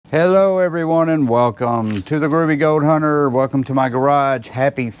Hello everyone and welcome to the Groovy Gold Hunter. Welcome to my garage.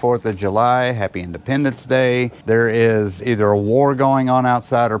 Happy 4th of July. Happy Independence Day. There is either a war going on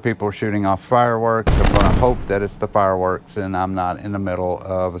outside or people are shooting off fireworks. I'm going to hope that it's the fireworks and I'm not in the middle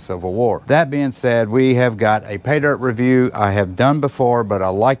of a civil war. That being said, we have got a pay dirt review I have done before, but I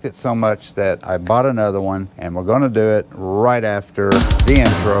liked it so much that I bought another one and we're going to do it right after the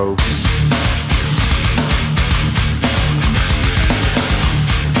intro.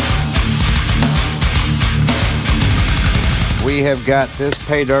 We have got this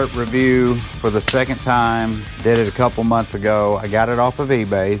pay dirt review for the second time. Did it a couple months ago. I got it off of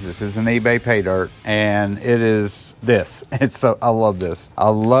eBay. This is an eBay pay dirt and it is this. I love this. I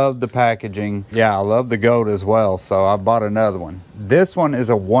love the packaging. Yeah, I love the gold as well. So I bought another one. This one is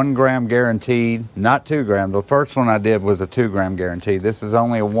a 1 gram guaranteed, not 2 gram. The first one I did was a 2 gram guarantee. This is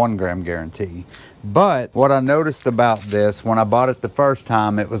only a 1 gram guarantee. But what I noticed about this, when I bought it the first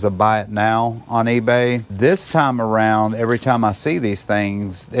time, it was a buy it now on eBay. This time around, every time I see these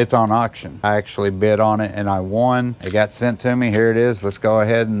things, it's on auction. I actually bid on it and I won. It got sent to me. Here it is. Let's go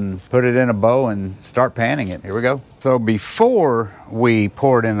ahead and put it in a bow and start panning it. Here we go. So before we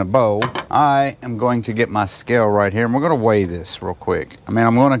pour it in a bow, I am going to get my scale right here and we're going to weigh this real quick. I mean,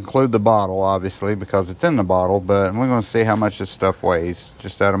 I'm going to include the bottle obviously because it's in the bottle, but we're going to see how much this stuff weighs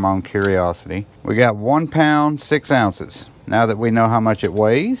just out of my own curiosity. We got 1 pound, 6 ounces. Now that we know how much it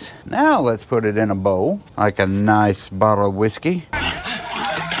weighs, now let's put it in a bowl like a nice bottle of whiskey.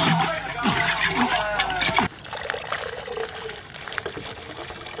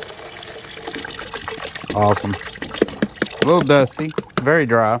 Awesome. A little dusty, very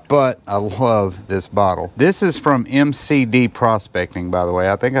dry, but I love this bottle. This is from MCD Prospecting, by the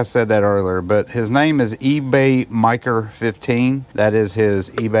way. I think I said that earlier, but his name is eBay Miker 15. That is his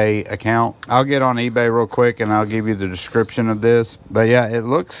eBay account. I'll get on eBay real quick and I'll give you the description of this. But yeah, it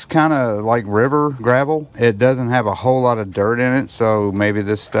looks kind of like river gravel. It doesn't have a whole lot of dirt in it, so maybe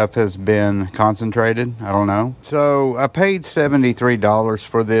this stuff has been concentrated. I don't know. So I paid $73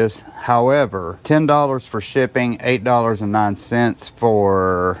 for this. However, $10 for shipping, $8.09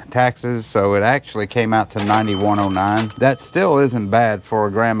 for taxes, so it actually came out to $91.09. That still isn't bad for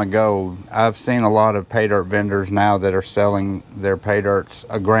a gram of gold. I've seen a lot of pay dirt vendors now that are selling their pay dirts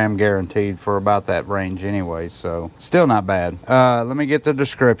a gram guaranteed for about that range anyway, so still not bad. Let me get the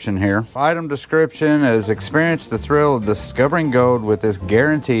description here. Item description is: experience the thrill of discovering gold with this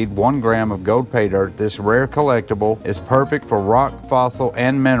guaranteed 1 gram of gold pay dirt. This rare collectible is perfect for rock, fossil,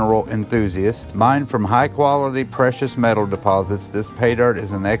 and mineral enthusiasts. Mined from high quality precious metal deposits, this pay dirt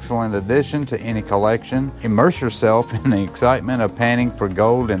is an excellent addition to any collection. Immerse yourself in the excitement of panning for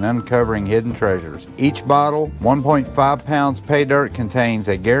gold and uncovering hidden treasures. Each bottle, 1.5 pounds pay dirt, contains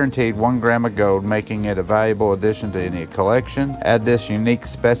a guaranteed 1 gram of gold, making it a valuable addition to any collection. Add this unique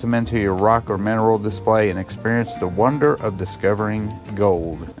specimen to your rock or mineral display and experience the wonder of discovering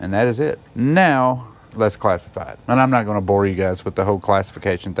gold. And that is it. Now, let's classify it. And I'm not going to bore you guys with the whole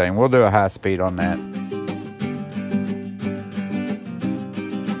classification thing. We'll do a high speed on that.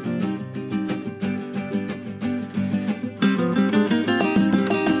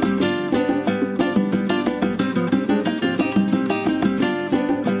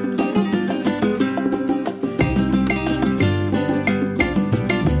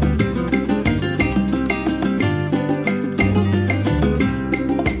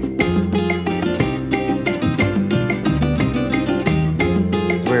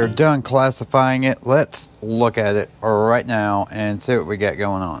 We're done classifying it. Let's look at it right now and see what we got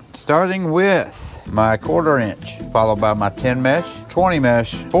going on. Starting with my 1/4 inch, followed by my 10 mesh, 20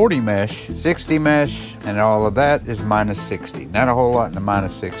 mesh, 40 mesh, 60 mesh, and all of that is -60. Not a whole lot in the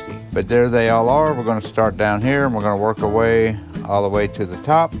 -60, but there they all are. We're going to start down here and we're going to work our way all the way to the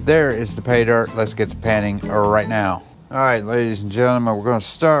top. There is the pay dirt. Let's get to panning right now. All right, ladies and gentlemen, we're going to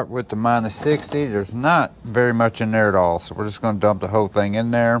start with the -60. There's not very much in there at all, so we're just going to dump the whole thing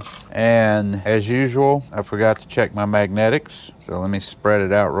in there. And as usual, I forgot to check my magnetics, so let me spread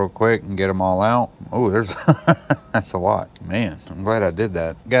it out real quick and get them all out. Oh, there's that's a lot. Man, I'm glad I did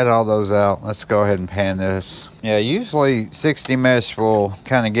that. Got all those out. Let's go ahead and pan this. Yeah, usually 60 mesh will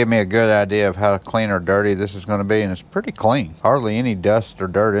kind of give me a good idea of how clean or dirty this is going to be, and it's pretty clean. Hardly any dust or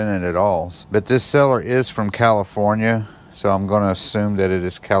dirt in it at all. But this seller is from California, so I'm going to assume that it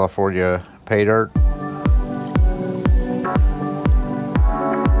is California pay dirt.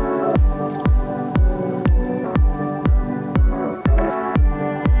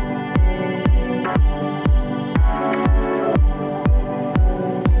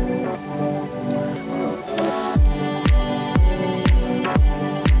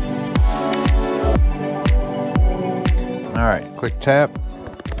 All right, quick tap.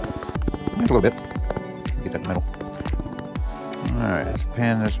 a little bit. Get that in the middle. All right, let's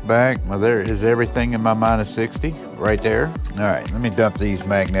pan this back. Well, there is everything in my minus 60 right there. All right, let me dump these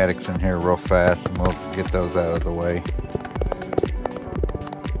magnetics in here real fast and we'll get those out of the way.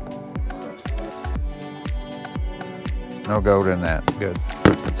 No gold in that, good.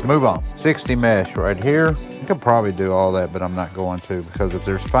 Let's move on. 60 mesh right here. I could probably do all that, but I'm not going to, because if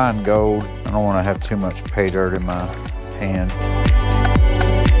there's fine gold, I don't want to have too much pay dirt in my pan.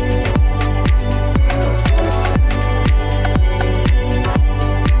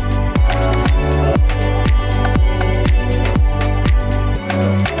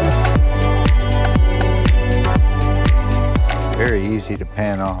 Very easy to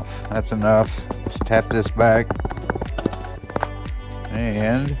pan off. That's enough. Let's tap this back.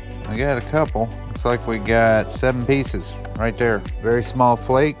 And we got a couple. Looks like we got 7 pieces right there. Very small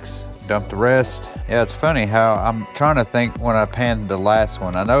flakes. Dump the rest. Yeah, it's funny how I'm trying to think when I panned the last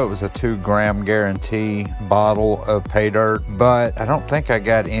one. I know it was a 2-gram guarantee bottle of pay dirt, but I don't think I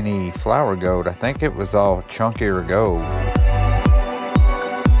got any flour gold. I think it was all chunkier gold.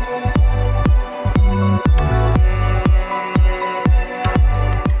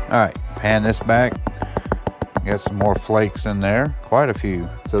 All right, pan this back. Got some more flakes in there, quite a few.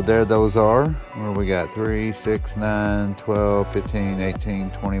 So there those are. Where we got 3, 6, 9, 12, 15, 18,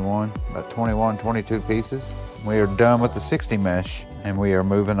 21, about 21, 22 pieces. We are done with the 60 mesh and we are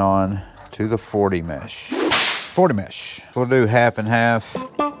moving on to the 40 mesh. 40 mesh, we'll do half and half.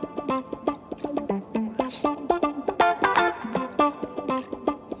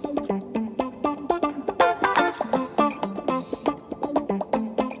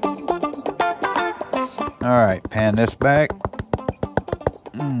 All right, pan this back.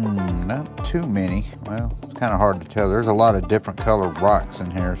 Not too many. Well, it's kind of hard to tell. There's a lot of different colored rocks in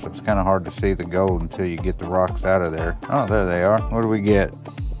here, so it's kind of hard to see the gold until you get the rocks out of there. Oh, there they are. What do we get?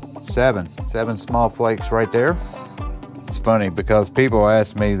 7 small flakes right there. It's funny because people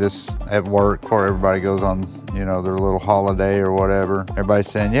ask me this at work before everybody goes on, you know, their little holiday or whatever.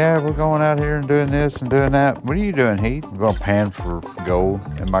 Everybody's saying, yeah, we're going out here and doing this and doing that. What are you doing, Heath? I'm going to pan for gold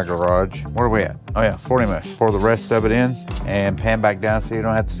in my garage. Where are we at? Oh yeah, 40 mesh. Pour the rest of it in and pan back down so you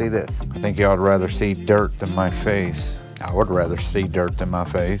don't have to see this. I think y'all would rather see dirt than my face. I would rather see dirt than my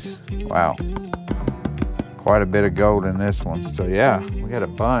face. Wow. Quite a bit of gold in this one. So yeah, we got a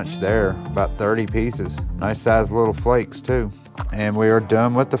bunch there, about 30 pieces. Nice sized little flakes too. And we are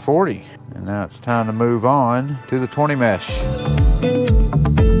done with the 40. And now it's time to move on to the 20 mesh.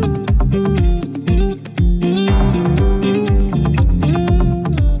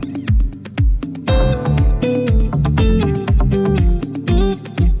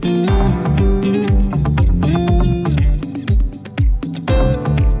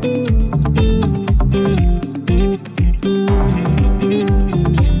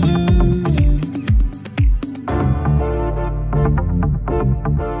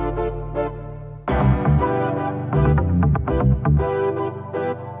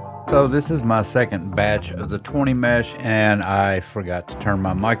 So this is my second batch of the 20 mesh and I forgot to turn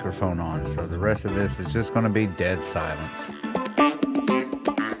my microphone on. So the rest of this is just going to be dead silence.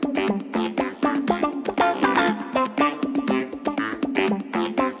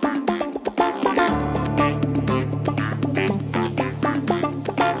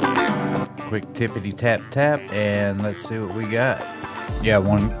 Quick tippity tap tap and let's see what we got. Yeah,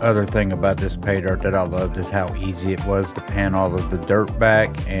 one other thing about this pay dirt that I loved is how easy it was to pan all of the dirt back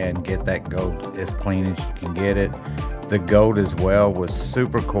and get that gold as clean as you can get it. The gold as well was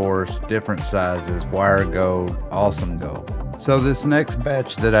super coarse, different sizes, wire gold, awesome gold. So this next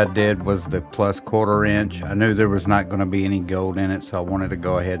batch that I did was the plus 1/4 inch. I knew there was not going to be any gold in it, so I wanted to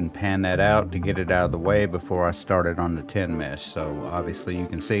go ahead and pan that out to get it out of the way before I started on the 10 mesh. So obviously you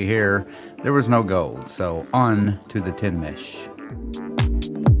can see here, there was no gold. So on to the 10 mesh.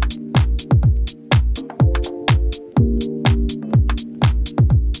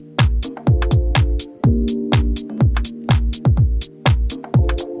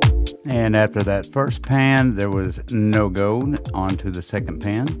 And after that first pan, there was no gold. Onto the second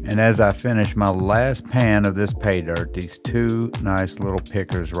pan. And as I finished my last pan of this pay dirt, these 2 nice little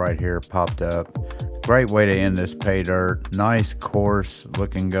pickers right here popped up. Great way to end this pay dirt. Nice, coarse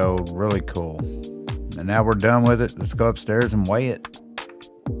looking gold. Really cool. And now we're done with it. Let's go upstairs and weigh it.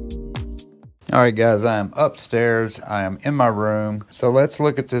 All right, guys, I am upstairs. I am in my room. So let's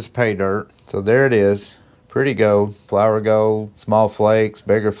look at this pay dirt. So there it is. Pretty gold, flour gold, small flakes,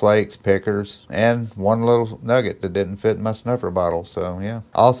 bigger flakes, pickers, and one little nugget that didn't fit in my snuffer bottle. So yeah,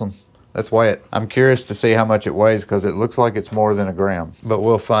 awesome. Let's weigh it. I'm curious to see how much it weighs because it looks like it's more than a gram, but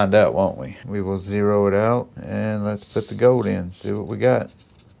we'll find out, won't we? We will zero it out and let's put the gold in, see what we got.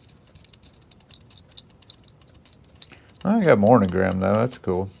 I got more than a gram though, that's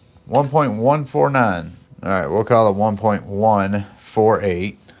cool. 1.149. All right, we'll call it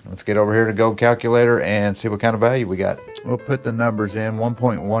 1.148. Let's get over here to Gold Calculator and see what kind of value we got. We'll put the numbers in.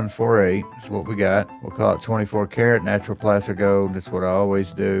 1.148 is what we got. We'll call it 24 karat natural placer gold. That's what I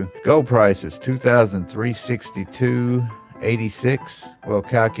always do. Gold price is $2,362.86. We'll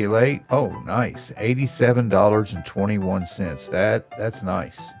calculate. Oh, nice. $87.21. That's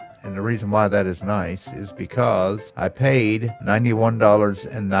nice. And the reason why that is nice is because I paid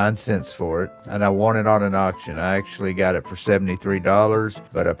 $91.09 for it, and I won it on an auction. I actually got it for $73,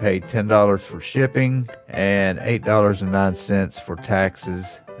 but I paid $10 for shipping and $8.09 for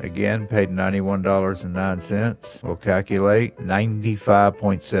taxes. Again, paid $91.09. We'll calculate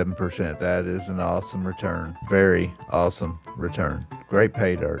 95.7%. That is an awesome return. Very awesome return. Great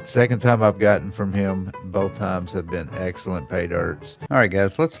pay dirt. Second time I've gotten from him. Both times have been excellent pay dirts. All right,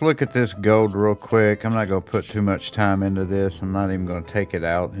 guys, let's look at this gold real quick. I'm not going to put too much time into this. I'm not even going to take it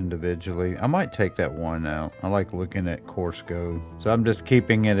out individually. I might take that one out. I like looking at coarse gold. So I'm just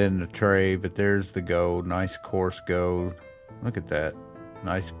keeping it in the tray, but there's the gold. Nice coarse gold. Look at that.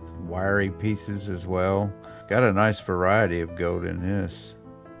 Nice wiry pieces as well. Got a nice variety of gold in this.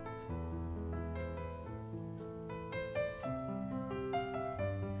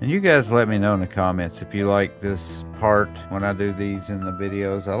 And you guys let me know in the comments if you like this part when I do these in the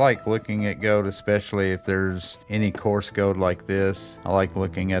videos. I like looking at gold, especially if there's any coarse gold like this. I like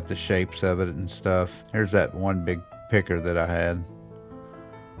looking at the shapes of it and stuff. Here's that one big picker that I had.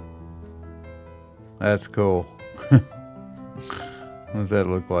 That's cool. What does that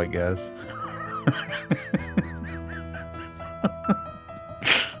look like, guys?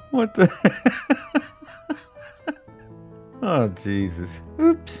 What the? Oh, Jesus.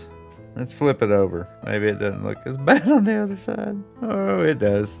 Oops. Let's flip it over. Maybe it doesn't look as bad on the other side. Oh, it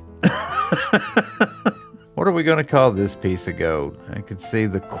does. What are we going to call this piece of gold? I can see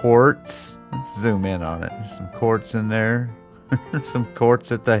the quartz. Let's zoom in on it. There's some quartz in there. Some quartz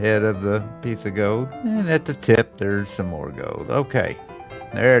at the head of the piece of gold. And at the tip, there's some more gold. Okay,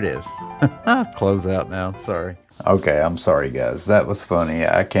 there it is. I'll close out now, sorry. Okay, I'm sorry guys, that was funny.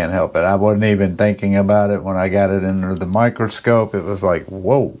 I can't help it. I wasn't even thinking about it when I got it under the microscope. It was like,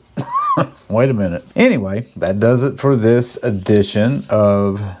 whoa, wait a minute. Anyway, that does it for this edition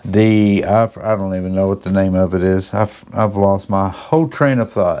of the, I don't even know what the name of it is. I've lost my whole train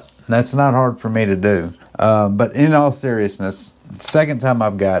of thought. That's not hard for me to do. But in all seriousness, second time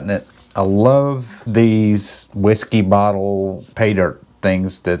I've gotten it. I love these whiskey bottle pay dirt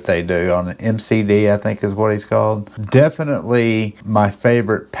things that they do on an MCD, I think is what he's called. Definitely my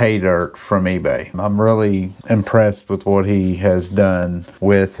favorite pay dirt from eBay. I'm really impressed with what he has done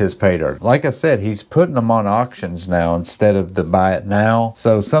with his pay dirt. Like I said, he's putting them on auctions now instead of to buy it now.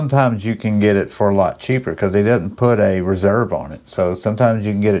 So sometimes you can get it for a lot cheaper because he doesn't put a reserve on it. So sometimes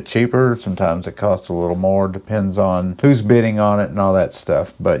you can get it cheaper, sometimes it costs a little more, depends on who's bidding on it and all that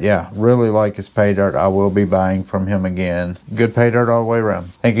stuff. But yeah, really like his pay dirt. I will be buying from him again. Good pay dirt all the way around.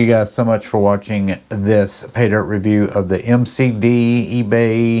 Thank you guys so much for watching this pay dirt review of the MCD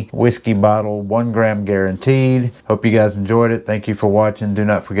eBay whiskey bottle, 1 gram guaranteed. Hope you guys enjoyed it. Thank you for watching. Do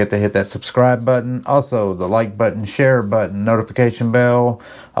not forget to hit that subscribe button. Also the like button, share button, notification bell,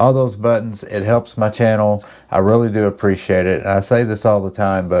 all those buttons. It helps my channel. I really do appreciate it. And I say this all the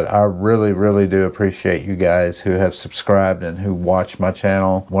time, but I really, really do appreciate you guys who have subscribed and who watch my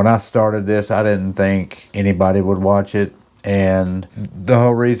channel. When I started this, I didn't think anybody would watch it. And the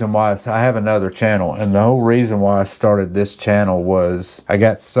whole reason why I have another channel, and the whole reason why I started this channel was I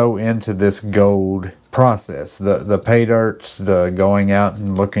got so into this gold process, the pay dirts, the going out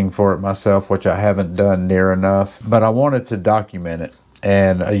and looking for it myself, which I haven't done near enough, but I wanted to document it.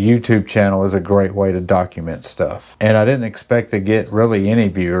 And a YouTube channel is a great way to document stuff. And I didn't expect to get really any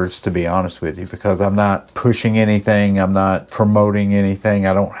viewers, to be honest with you, because I'm not pushing anything. I'm not promoting anything.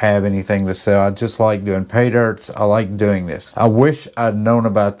 I don't have anything to sell. I just like doing pay dirts. I like doing this. I wish I'd known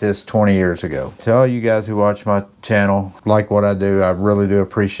about this 20 years ago. To all you guys who watch my channel, like what I do, I really do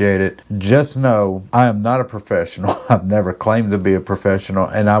appreciate it. Just know I am not a professional. I've never claimed to be a professional,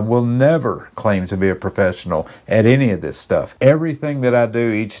 and I will never claim to be a professional at any of this stuff. Everything that I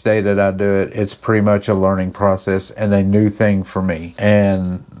do each day that I do it, it's pretty much a learning process and a new thing for me.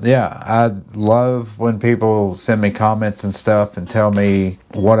 And yeah, I love when people send me comments and stuff and tell me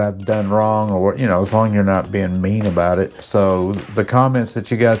what I've done wrong, or you know, as long as you're not being mean about it. So the comments that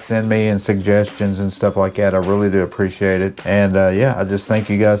you guys send me and suggestions and stuff like that, I really do appreciate it. And yeah, I just thank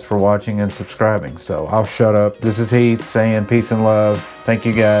you guys for watching and subscribing. So I'll shut up. This is Heath saying peace and love. Thank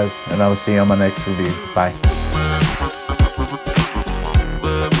you guys, and I will see you on my next review. Bye.